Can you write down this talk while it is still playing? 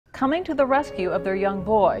coming to the rescue of their young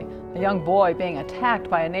boy. A young boy being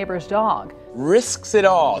attacked by a neighbor's dog. Risks it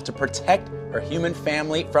all to protect her human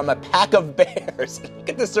family from a pack of bears. Look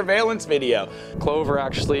at the surveillance video. Clover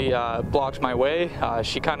actually blocked my way.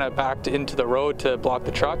 She kind of backed into the road to block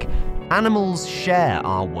the truck. Animals share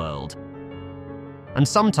our world. And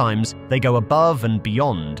sometimes they go above and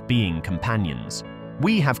beyond being companions.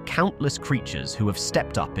 We have countless creatures who have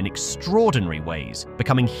stepped up in extraordinary ways,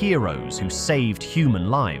 becoming heroes who saved human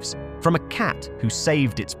lives. From a cat who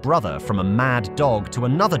saved its brother from a mad dog to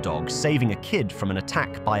another dog saving a kid from an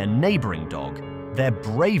attack by a neighboring dog, their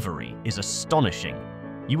bravery is astonishing.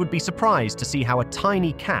 You would be surprised to see how a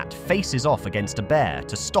tiny cat faces off against a bear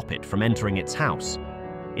to stop it from entering its house.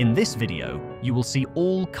 In this video, you will see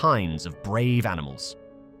all kinds of brave animals.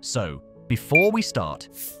 So, before we start,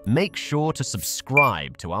 make sure to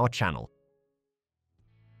subscribe to our channel.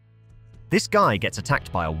 This guy gets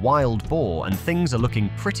attacked by a wild boar and things are looking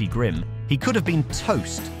pretty grim. He could have been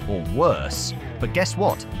toast or worse, but guess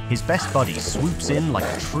what? His best buddy swoops in like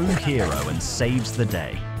a true hero and saves the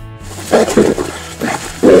day.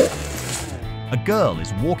 A girl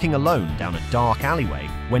is walking alone down a dark alleyway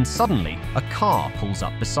when suddenly a car pulls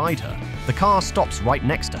up beside her. The car stops right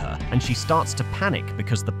next to her and she starts to panic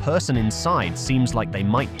because the person inside seems like they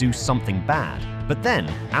might do something bad. But then,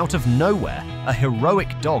 out of nowhere, a heroic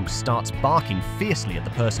dog starts barking fiercely at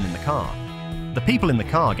the person in the car. The people in the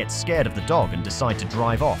car get scared of the dog and decide to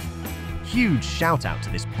drive off. Huge shout out to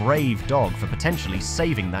this brave dog for potentially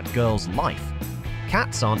saving that girl's life.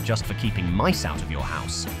 Cats aren't just for keeping mice out of your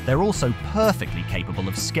house, they're also perfectly capable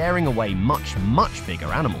of scaring away much bigger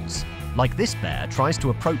animals. Like this bear tries to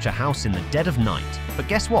approach a house in the dead of night, but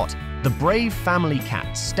guess what? The brave family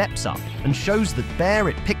cat steps up and shows that bear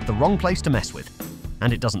it picked the wrong place to mess with.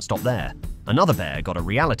 And it doesn't stop there. Another bear got a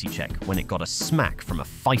reality check when it got a smack from a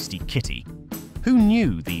feisty kitty. Who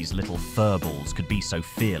knew these little furballs could be so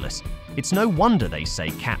fearless? It's no wonder they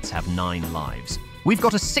say cats have 9 lives. We've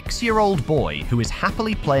got a 6-year-old boy who is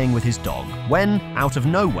happily playing with his dog when, out of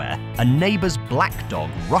nowhere, a neighbor's black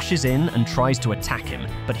dog rushes in and tries to attack him.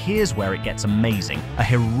 But here's where it gets amazing. A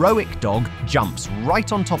heroic dog jumps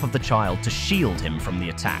right on top of the child to shield him from the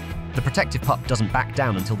attack. The protective pup doesn't back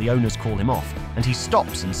down until the owners call him off, and he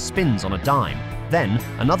stops and spins on a dime. Then,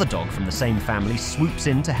 another dog from the same family swoops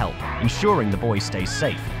in to help, ensuring the boy stays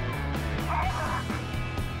safe.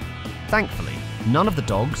 Thankfully, none of the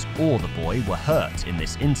dogs or the boy were hurt in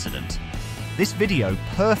this incident. This video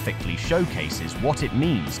perfectly showcases what it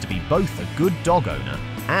means to be both a good dog owner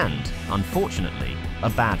and, unfortunately, a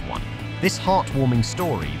bad one. This heartwarming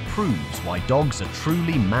story proves why dogs are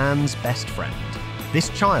truly man's best friend. This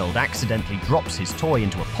child accidentally drops his toy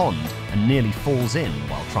into a pond and nearly falls in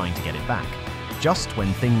while trying to get it back. Just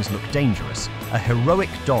when things look dangerous, a heroic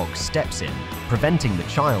dog steps in, preventing the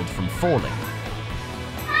child from falling.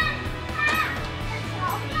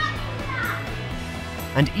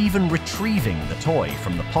 And even retrieving the toy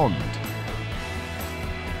from the pond.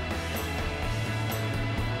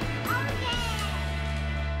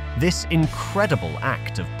 This incredible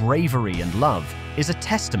act of bravery and love is a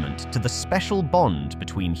testament to the special bond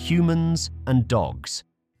between humans and dogs.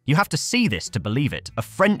 You have to see this to believe it. A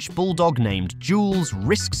French bulldog named Jules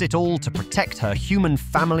risks it all to protect her human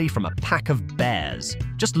family from a pack of bears.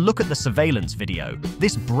 Just look at the surveillance video.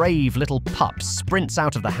 This brave little pup sprints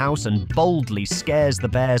out of the house and boldly scares the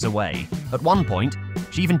bears away. At one point,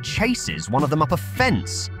 she even chases one of them up a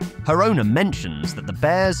fence. Her owner mentions that the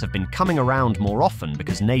bears have been coming around more often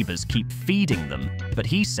because neighbors keep feeding them, but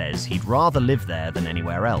he says he'd rather live there than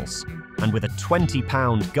anywhere else. And with a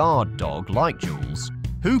 20-pound guard dog like Jules,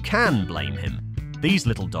 who can blame him? These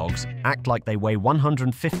little dogs act like they weigh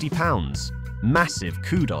 150 pounds. Massive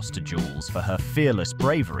kudos to Jules for her fearless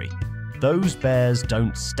bravery. Those bears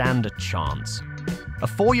don't stand a chance. A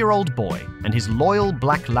 4-year-old boy and his loyal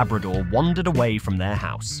black Labrador wandered away from their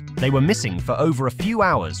house. They were missing for over a few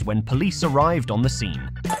hours when police arrived on the scene.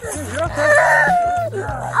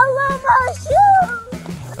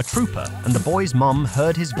 A trooper and the boy's mum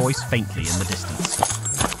heard his voice faintly in the distance.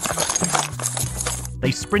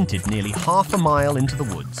 They sprinted nearly half a mile into the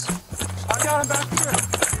woods. I got him back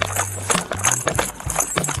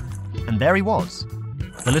here. And there he was.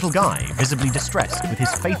 The little guy, visibly distressed, with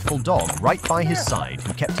his faithful dog right by his side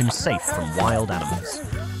who kept him safe from wild animals.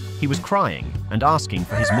 He was crying and asking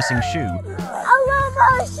for his missing shoe. I want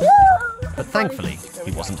my shoe! But thankfully, he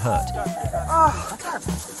wasn't hurt. I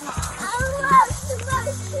want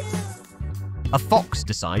my shoe! A fox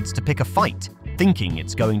decides to pick a fight, thinking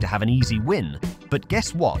it's going to have an easy win. But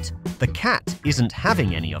guess what? The cat isn't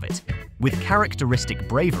having any of it. With characteristic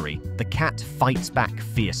bravery, the cat fights back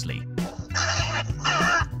fiercely.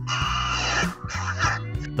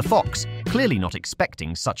 The fox, clearly not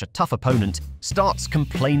expecting such a tough opponent, starts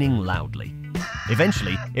complaining loudly.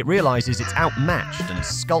 Eventually, it realizes it's outmatched and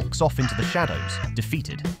skulks off into the shadows,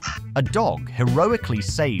 defeated. A dog heroically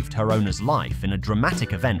saved her owner's life in a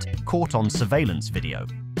dramatic event caught on surveillance video.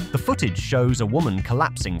 The footage shows a woman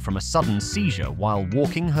collapsing from a sudden seizure while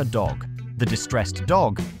walking her dog. The distressed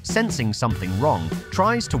dog, sensing something wrong,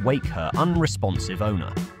 tries to wake her unresponsive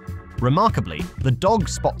owner. Remarkably, the dog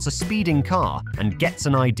spots a speeding car and gets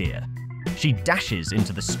an idea. She dashes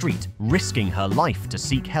into the street, risking her life to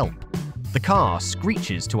seek help. The car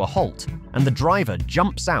screeches to a halt, and the driver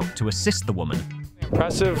jumps out to assist the woman.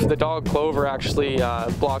 Impressive. The dog Clover actually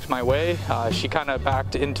blocked my way. She kind of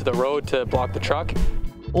backed into the road to block the truck.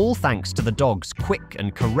 All thanks to the dog's quick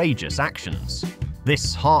and courageous actions.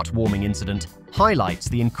 This heartwarming incident highlights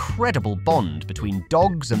the incredible bond between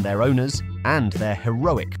dogs and their owners and their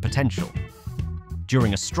heroic potential.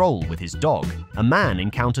 During a stroll with his dog, a man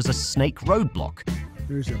encounters a snake roadblock.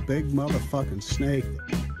 There's a big motherfucking snake.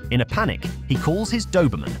 In a panic, he calls his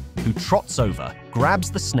Doberman, who trots over,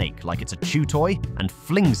 grabs the snake like it's a chew toy, and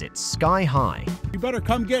flings it sky high. You better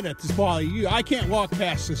come get it, this ball. I can't walk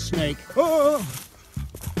past this snake. Oh!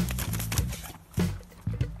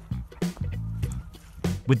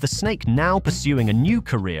 With the snake now pursuing a new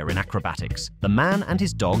career in acrobatics, the man and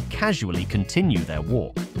his dog casually continue their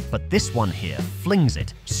walk. But this one here flings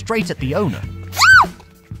it straight at the owner.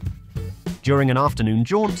 During an afternoon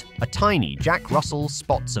jaunt, a tiny Jack Russell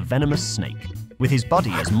spots a venomous snake. With his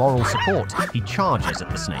buddy as moral support, he charges at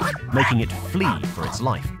the snake, making it flee for its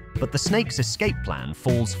life. But the snake's escape plan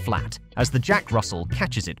falls flat as the Jack Russell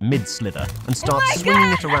catches it mid-slither and starts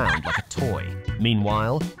swinging it around like a toy.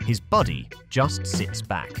 Meanwhile, his buddy just sits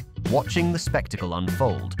back, watching the spectacle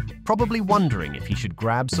unfold, probably wondering if he should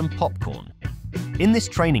grab some popcorn. In this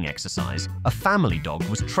training exercise, a family dog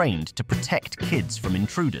was trained to protect kids from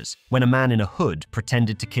intruders. When a man in a hood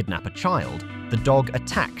pretended to kidnap a child, the dog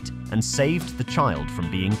attacked and saved the child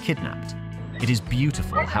from being kidnapped. It is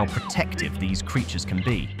beautiful how protective these creatures can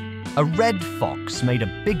be. A red fox made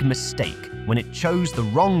a big mistake when it chose the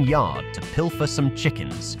wrong yard to pilfer some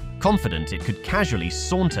chickens. Confident it could casually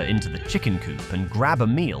saunter into the chicken coop and grab a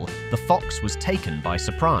meal, the fox was taken by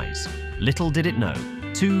surprise. Little did it know,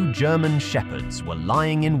 2 German shepherds were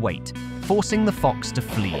lying in wait, forcing the fox to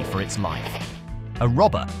flee for its life. A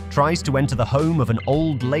robber tries to enter the home of an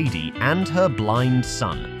old lady and her blind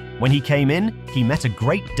son. When he came in, he met a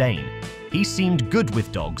Great Dane. He seemed good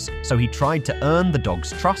with dogs, so he tried to earn the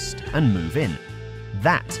dog's trust and move in.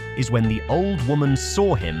 That is when the old woman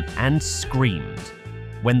saw him and screamed.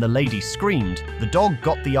 When the lady screamed, the dog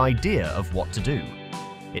got the idea of what to do.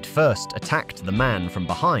 It first attacked the man from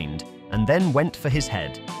behind and then went for his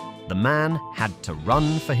head. The man had to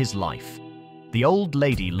run for his life. The old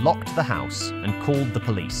lady locked the house and called the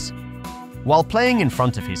police. While playing in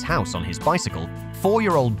front of his house on his bicycle,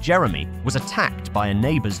 4-year-old Jeremy was attacked by a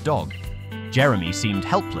neighbor's dog. Jeremy seemed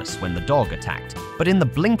helpless when the dog attacked, but in the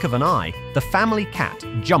blink of an eye, the family cat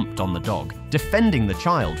jumped on the dog, defending the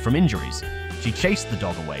child from injuries. She chased the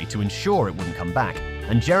dog away to ensure it wouldn't come back,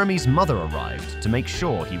 and Jeremy's mother arrived to make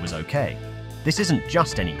sure he was okay. This isn't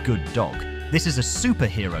just any good dog. This is a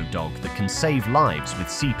superhero dog that can save lives with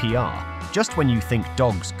CPR. Just when you think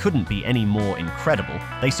dogs couldn't be any more incredible,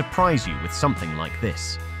 they surprise you with something like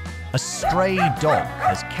this. A stray dog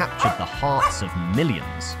has captured the hearts of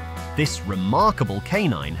millions. This remarkable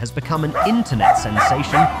canine has become an internet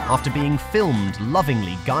sensation after being filmed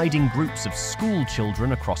lovingly guiding groups of school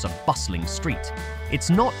children across a bustling street. It's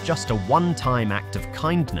not just a one-time act of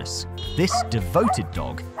kindness. This devoted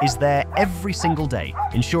dog is there every single day,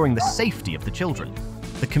 ensuring the safety of the children.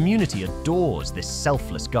 The community adores this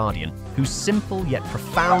selfless guardian, whose simple yet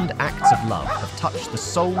profound acts of love have touched the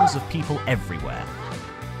souls of people everywhere.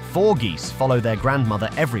 4 geese follow their grandmother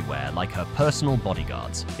everywhere like her personal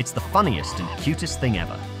bodyguards. It's the funniest and cutest thing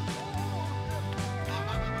ever.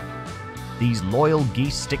 These loyal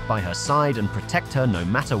geese stick by her side and protect her no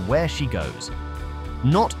matter where she goes.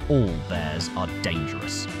 Not all bears are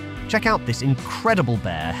dangerous. Check out this incredible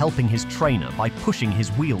bear helping his trainer by pushing his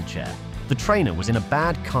wheelchair. The trainer was in a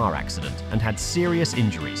bad car accident and had serious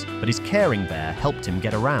injuries, but his caring bear helped him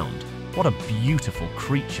get around. What a beautiful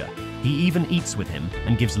creature. He even eats with him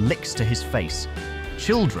and gives licks to his face.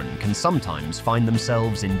 Children can sometimes find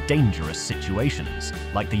themselves in dangerous situations,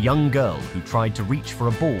 like the young girl who tried to reach for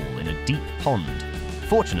a ball in a deep pond.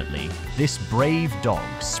 Fortunately, this brave dog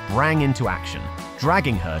sprang into action,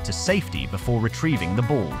 dragging her to safety before retrieving the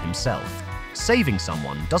ball himself. Saving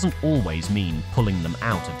someone doesn't always mean pulling them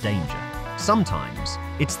out of danger. Sometimes,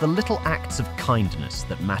 it's the little acts of kindness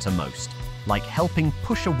that matter most. like helping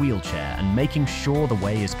push a wheelchair and making sure the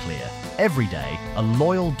way is clear. Every day, a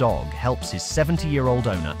loyal dog helps his 70-year-old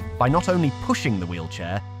owner by not only pushing the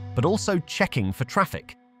wheelchair, but also checking for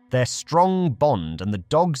traffic. Their strong bond and the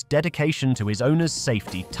dog's dedication to his owner's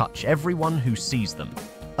safety touch everyone who sees them.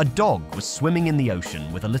 A dog was swimming in the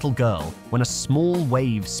ocean with a little girl when a small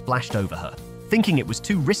wave splashed over her. Thinking it was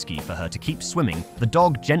too risky for her to keep swimming, the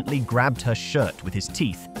dog gently grabbed her shirt with his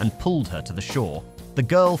teeth and pulled her to the shore. The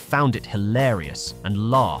girl found it hilarious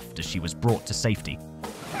and laughed as she was brought to safety.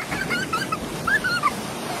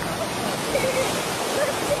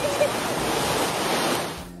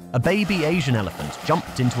 A baby Asian elephant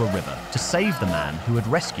jumped into a river to save the man who had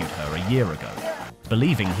rescued her a year ago.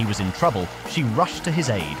 Believing he was in trouble, she rushed to his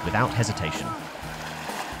aid without hesitation.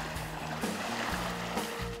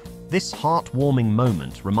 This heartwarming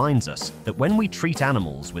moment reminds us that when we treat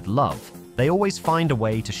animals with love, they always find a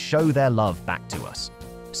way to show their love back to us.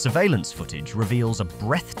 Surveillance footage reveals a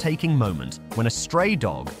breathtaking moment when a stray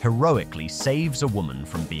dog heroically saves a woman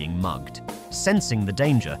from being mugged. Sensing the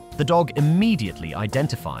danger, the dog immediately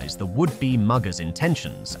identifies the would-be mugger's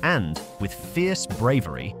intentions and, with fierce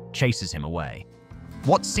bravery, chases him away.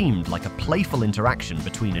 What seemed like a playful interaction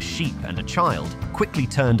between a sheep and a child quickly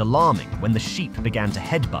turned alarming when the sheep began to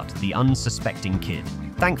headbutt the unsuspecting kid.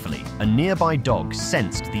 Thankfully, a nearby dog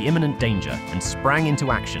sensed the imminent danger and sprang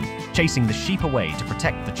into action, chasing the sheep away to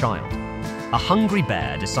protect the child. A hungry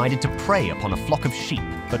bear decided to prey upon a flock of sheep,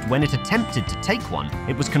 but when it attempted to take one,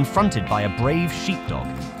 it was confronted by a brave sheepdog.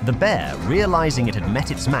 The bear, realizing it had met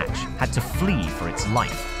its match, had to flee for its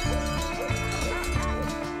life.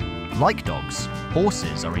 Like dogs,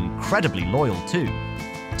 horses are incredibly loyal too.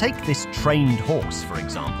 Take this trained horse, for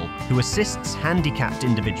example, who assists handicapped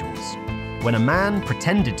individuals. When a man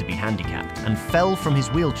pretended to be handicapped and fell from his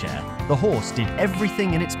wheelchair, the horse did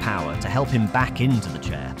everything in its power to help him back into the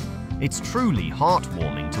chair. It's truly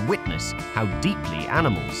heartwarming to witness how deeply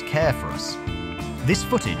animals care for us. This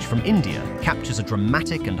footage from India captures a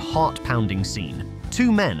dramatic and heart-pounding scene.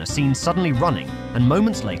 Two men are seen suddenly running, and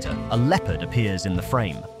moments later, a leopard appears in the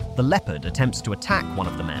frame. The leopard attempts to attack one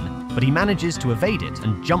of the men, but he manages to evade it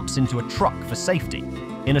and jumps into a truck for safety.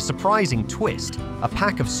 In a surprising twist, a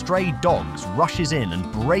pack of stray dogs rushes in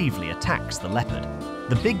and bravely attacks the leopard.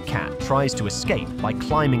 The big cat tries to escape by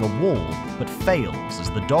climbing a wall, but fails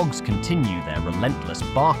as the dogs continue their relentless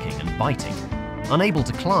barking and biting. Unable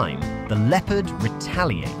to climb, the leopard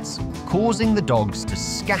retaliates, causing the dogs to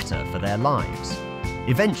scatter for their lives.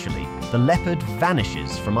 Eventually, the leopard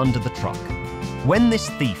vanishes from under the truck. When this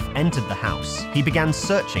thief entered the house, he began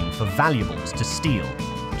searching for valuables to steal.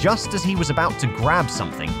 Just as he was about to grab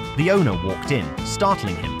something, the owner walked in,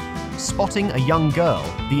 startling him. Spotting a young girl,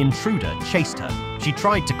 the intruder chased her. She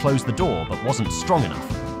tried to close the door but wasn't strong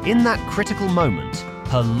enough. In that critical moment,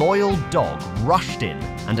 her loyal dog rushed in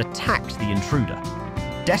and attacked the intruder.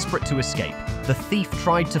 Desperate to escape, the thief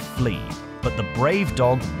tried to flee, but the brave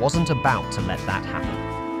dog wasn't about to let that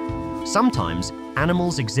happen. Sometimes,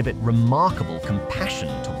 animals exhibit remarkable compassion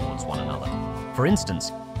towards one another. For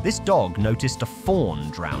instance, this dog noticed a fawn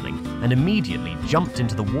drowning and immediately jumped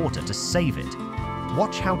into the water to save it.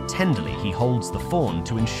 Watch how tenderly he holds the fawn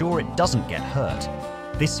to ensure it doesn't get hurt.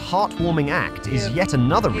 This heartwarming act is yet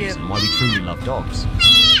another reason why we truly love dogs.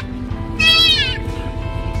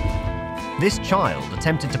 This child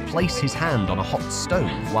attempted to place his hand on a hot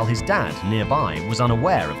stove while his dad, nearby, was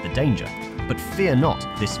unaware of the danger. But fear not,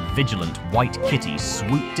 this vigilant white kitty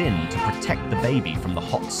swooped in to protect the baby from the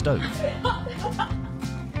hot stove.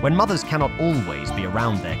 When mothers cannot always be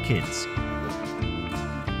around their kids,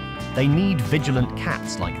 they need vigilant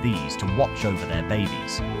cats like these to watch over their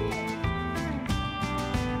babies.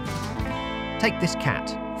 Take this cat,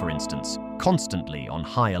 for instance, constantly on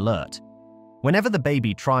high alert. Whenever the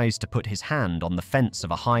baby tries to put his hand on the fence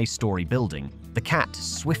of a high-story building, the cat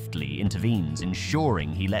swiftly intervenes,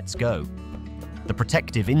 ensuring he lets go. The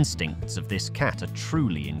protective instincts of this cat are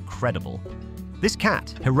truly incredible. This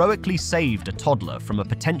cat heroically saved a toddler from a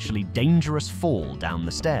potentially dangerous fall down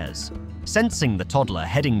the stairs. Sensing the toddler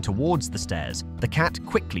heading towards the stairs, the cat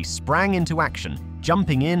quickly sprang into action,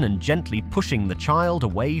 jumping in and gently pushing the child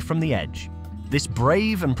away from the edge. This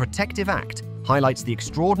brave and protective act highlights the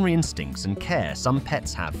extraordinary instincts and care some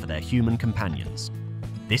pets have for their human companions.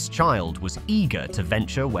 This child was eager to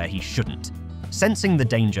venture where he shouldn't. Sensing the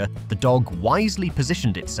danger, the dog wisely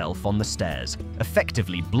positioned itself on the stairs,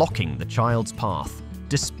 effectively blocking the child's path.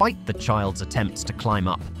 Despite the child's attempts to climb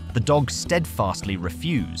up, the dog steadfastly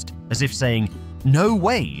refused, as if saying, "No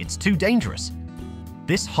way, it's too dangerous."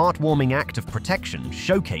 This heartwarming act of protection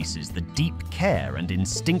showcases the deep care and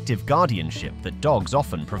instinctive guardianship that dogs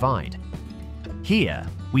often provide. Here,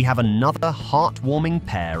 we have another heartwarming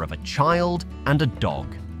pair of a child and a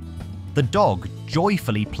dog. The dog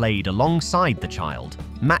joyfully played alongside the child,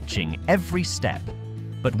 matching every step.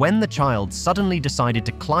 But when the child suddenly decided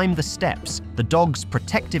to climb the steps, the dog's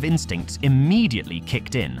protective instincts immediately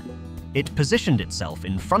kicked in. It positioned itself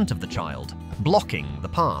in front of the child, blocking the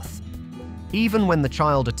path. Even when the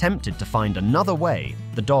child attempted to find another way,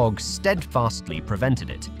 the dog steadfastly prevented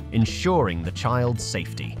it, ensuring the child's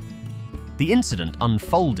safety. The incident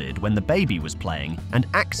unfolded when the baby was playing and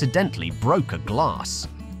accidentally broke a glass.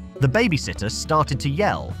 The babysitter started to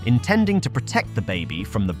yell, intending to protect the baby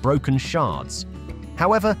from the broken shards.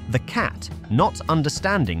 However, the cat, not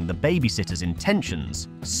understanding the babysitter's intentions,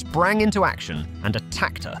 sprang into action and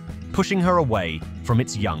attacked her, pushing her away from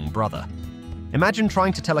its young brother. Imagine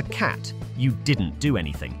trying to tell a cat you didn't do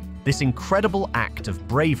anything. This incredible act of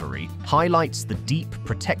bravery highlights the deep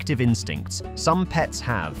protective instincts some pets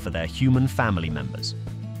have for their human family members.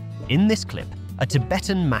 In this clip, a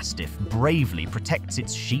Tibetan Mastiff bravely protects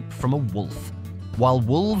its sheep from a wolf. While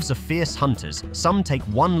wolves are fierce hunters, some take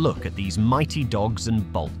one look at these mighty dogs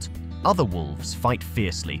and bolt. Other wolves fight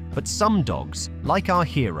fiercely, but some dogs, like our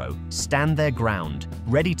hero, stand their ground,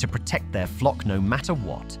 ready to protect their flock no matter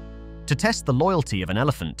what. To test the loyalty of an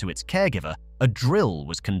elephant to its caregiver, a drill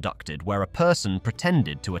was conducted where a person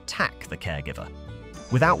pretended to attack the caregiver.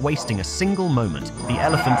 Without wasting a single moment, the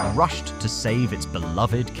elephant rushed to save its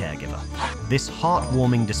beloved caregiver. This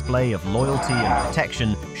heartwarming display of loyalty and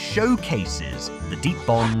protection showcases the deep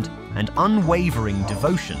bond and unwavering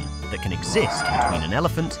devotion that can exist between an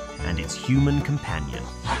elephant and its human companion.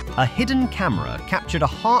 A hidden camera captured a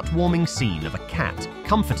heartwarming scene of a cat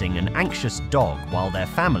comforting an anxious dog while their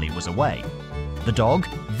family was away. The dog,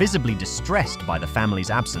 visibly distressed by the family's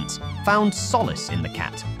absence, found solace in the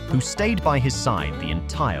cat, who stayed by his side the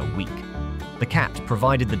entire week. The cat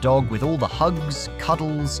provided the dog with all the hugs,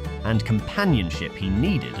 cuddles, and companionship he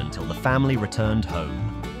needed until the family returned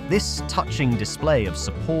home. This touching display of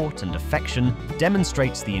support and affection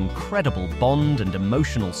demonstrates the incredible bond and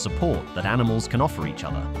emotional support that animals can offer each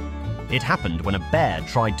other. It happened when a bear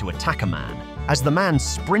tried to attack a man. As the man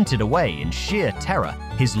sprinted away in sheer terror,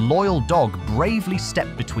 his loyal dog bravely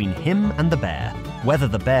stepped between him and the bear. Whether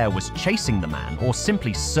the bear was chasing the man or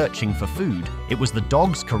simply searching for food, it was the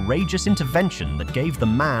dog's courageous intervention that gave the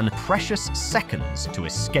man precious seconds to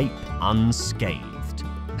escape unscathed.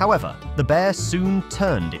 However, the bear soon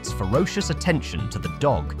turned its ferocious attention to the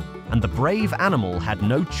dog, and the brave animal had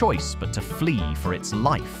no choice but to flee for its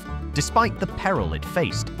life. Despite the peril it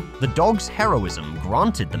faced, the dog's heroism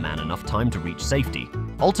granted the man enough time to reach safety,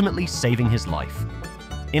 ultimately saving his life.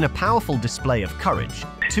 In a powerful display of courage,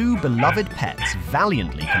 two beloved pets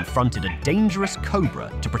valiantly confronted a dangerous cobra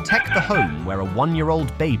to protect the home where a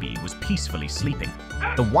 1-year-old baby was peacefully sleeping.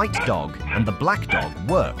 The white dog and the black dog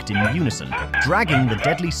worked in unison, dragging the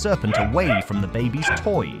deadly serpent away from the baby's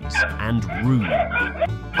toys and room.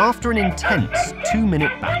 After an intense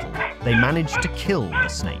 2-minute battle, they managed to kill the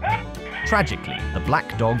snake. Tragically, the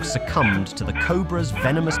black dog succumbed to the cobra's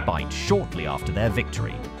venomous bite shortly after their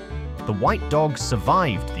victory. The white dog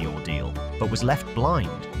survived the ordeal, but was left blind.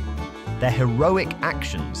 Their heroic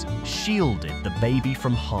actions shielded the baby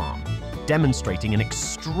from harm, demonstrating an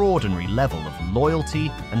extraordinary level of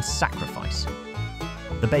loyalty and sacrifice.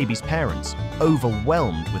 The baby's parents,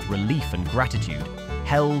 overwhelmed with relief and gratitude,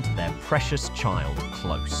 held their precious child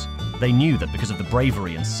close. They knew that because of the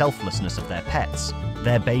bravery and selflessness of their pets,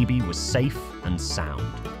 their baby was safe and sound.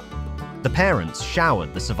 The parents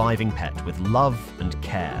showered the surviving pet with love and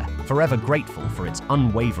care, forever grateful for its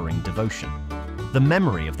unwavering devotion. The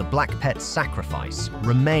memory of the black pet's sacrifice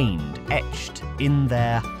remained etched in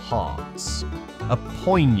their hearts, a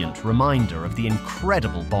poignant reminder of the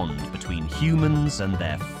incredible bond between humans and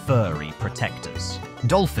their furry protectors.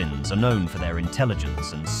 Dolphins are known for their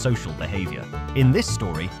intelligence and social behavior. In this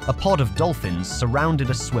story, a pod of dolphins surrounded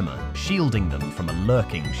a swimmer, shielding them from a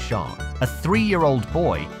lurking shark. A 3-year-old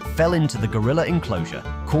boy fell into the gorilla enclosure,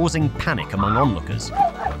 causing panic among onlookers.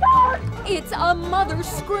 It's a mother's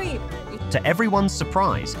scream! To everyone's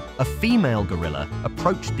surprise, a female gorilla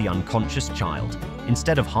approached the unconscious child.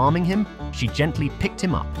 Instead of harming him, she gently picked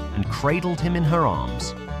him up and cradled him in her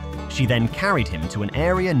arms. She then carried him to an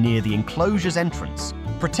area near the enclosure's entrance,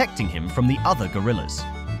 protecting him from the other gorillas.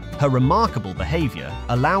 Her remarkable behavior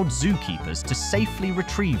allowed zookeepers to safely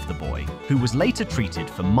retrieve the boy, who was later treated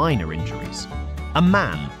for minor injuries. A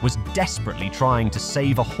man was desperately trying to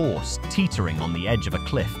save a horse teetering on the edge of a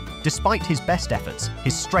cliff. Despite his best efforts,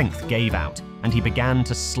 his strength gave out, and he began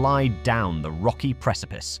to slide down the rocky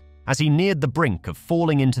precipice. As he neared the brink of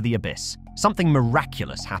falling into the abyss, something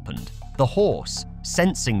miraculous happened. The horse,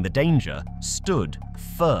 sensing the danger, stood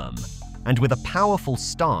firm, and with a powerful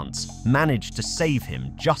stance, managed to save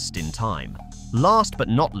him just in time. Last but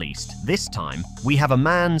not least, this time, we have a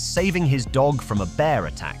man saving his dog from a bear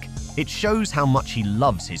attack. It shows how much he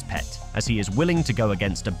loves his pet, as he is willing to go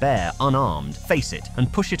against a bear unarmed, face it,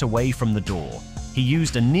 and push it away from the door. He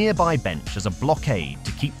used a nearby bench as a blockade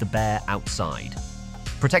to keep the bear outside,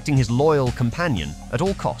 protecting his loyal companion at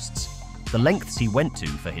all costs. The lengths he went to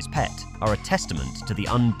for his pet are a testament to the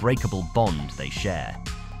unbreakable bond they share.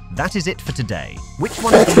 That is it for today. Which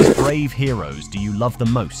one of these brave heroes do you love the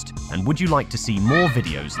most? And would you like to see more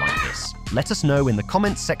videos like this? Let us know in the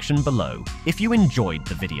comments section below. If you enjoyed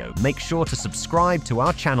the video, make sure to subscribe to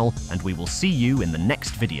our channel and we will see you in the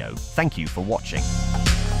next video. Thank you for watching.